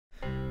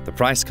The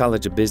Price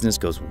College of Business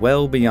goes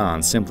well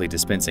beyond simply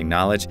dispensing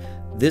knowledge.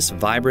 This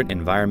vibrant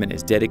environment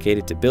is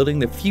dedicated to building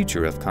the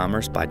future of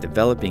commerce by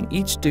developing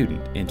each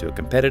student into a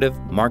competitive,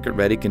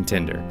 market-ready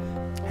contender.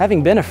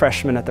 Having been a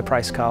freshman at the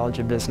Price College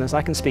of Business,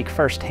 I can speak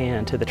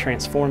firsthand to the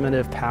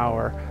transformative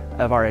power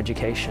of our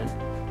education.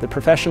 The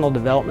professional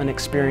development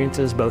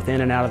experiences, both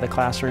in and out of the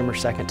classroom, are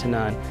second to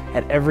none.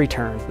 At every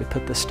turn, we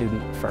put the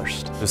student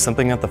first. There's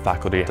something that the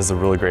faculty does a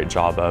really great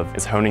job of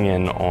is honing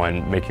in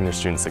on making their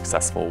students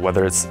successful,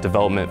 whether it's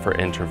development for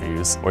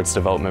interviews, or it's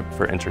development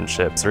for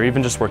internships, or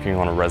even just working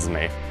on a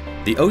resume.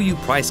 The OU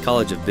Price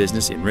College of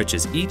Business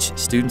enriches each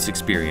student's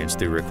experience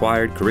through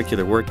required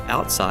curricular work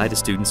outside a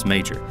student's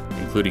major,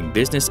 including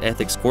business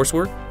ethics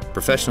coursework,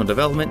 professional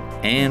development,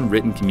 and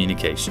written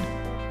communication.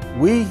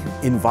 We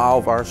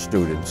involve our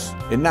students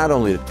in not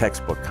only the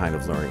textbook kind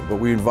of learning, but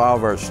we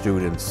involve our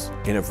students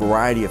in a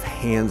variety of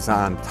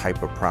hands-on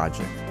type of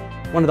projects.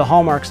 One of the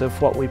hallmarks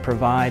of what we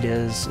provide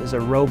is a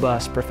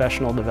robust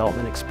professional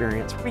development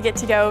experience. We get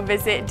to go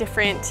visit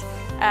different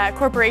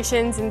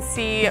corporations and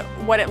see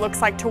what it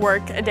looks like to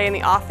work a day in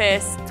the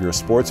office. If you're a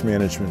sports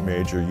management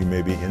major, you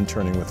may be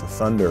interning with the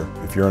Thunder.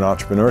 If you're an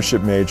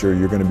entrepreneurship major,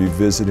 you're going to be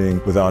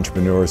visiting with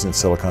entrepreneurs in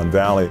Silicon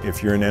Valley.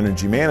 If you're in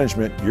energy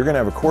management, you're going to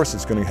have a course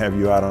that's going to have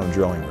you out on a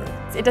drilling rig.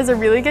 It does a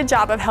really good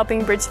job of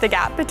helping bridge the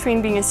gap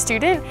between being a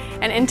student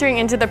and entering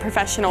into the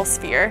professional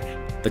sphere.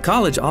 The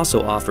college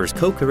also offers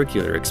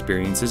co-curricular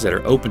experiences that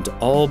are open to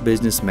all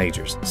business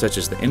majors, such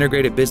as the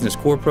Integrated Business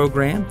Core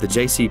Program, the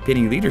J.C.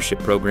 Penney Leadership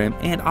Program,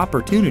 and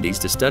opportunities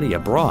to study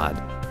abroad.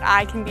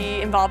 I can be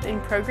involved in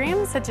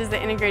programs such as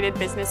the Integrated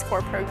Business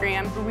Core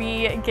Program.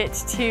 We get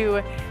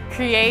to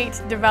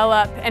create,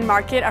 develop, and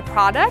market a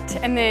product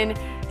and then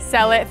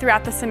sell it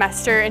throughout the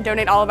semester and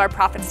donate all of our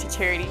profits to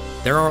charity.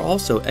 There are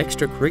also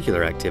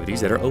extracurricular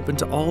activities that are open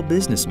to all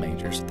business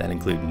majors that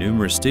include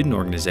numerous student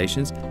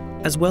organizations,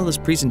 as well as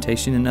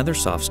presentation and other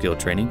soft skill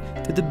training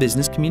through the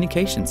Business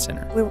Communication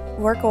Center. We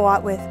work a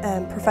lot with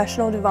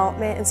professional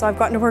development, and so I've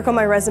gotten to work on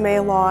my resume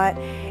a lot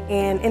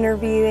and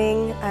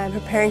interviewing,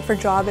 preparing for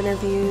job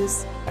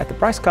interviews. At the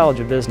Price College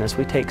of Business,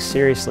 we take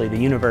seriously the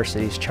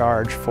university's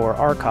charge for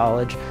our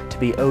college to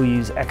be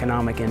OU's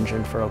economic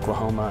engine for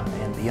Oklahoma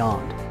and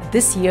beyond.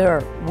 This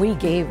year, we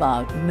gave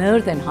out more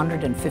than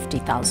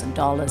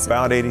 $150,000.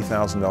 About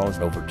 $80,000.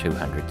 Over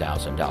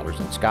 $200,000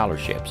 in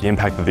scholarships. The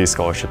impact that these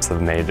scholarships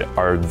have made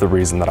are the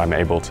reason that I'm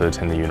able to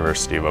attend the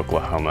University of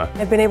Oklahoma.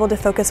 I've been able to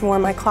focus more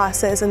on my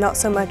classes and not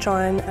so much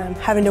on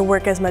having to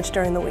work as much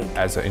during the week.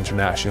 As an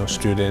international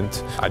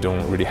student, I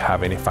don't really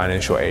have any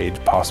financial aid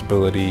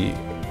possibility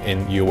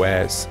in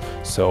US,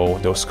 so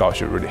those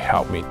scholarships really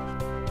help me.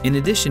 In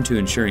addition to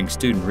ensuring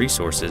student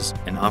resources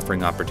and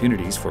offering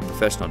opportunities for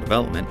professional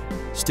development,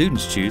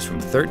 students choose from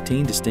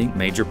 13 distinct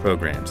major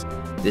programs.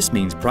 This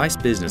means Price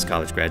Business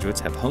College graduates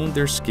have honed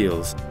their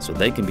skills so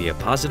they can be a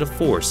positive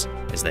force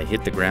as they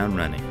hit the ground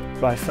running.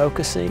 By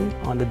focusing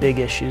on the big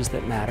issues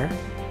that matter,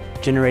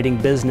 generating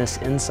business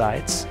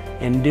insights,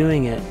 and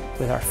doing it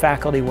with our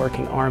faculty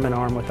working arm in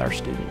arm with our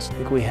students, I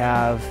think we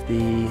have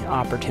the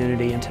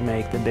opportunity to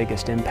make the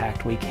biggest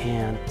impact we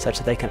can such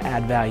that they can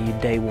add value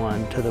day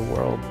one to the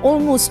world.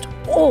 Almost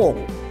all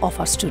of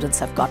our students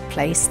have got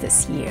placed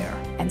this year,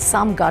 and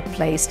some got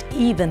placed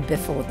even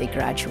before they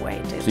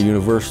graduated. The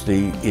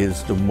university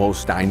is the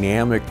most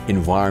dynamic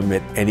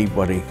environment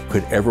anybody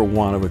could ever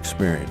want to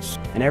experience.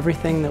 And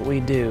everything that we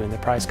do in the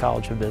Price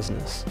College of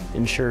Business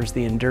ensures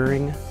the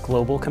enduring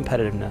global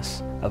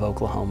competitiveness of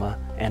Oklahoma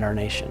and our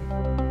nation.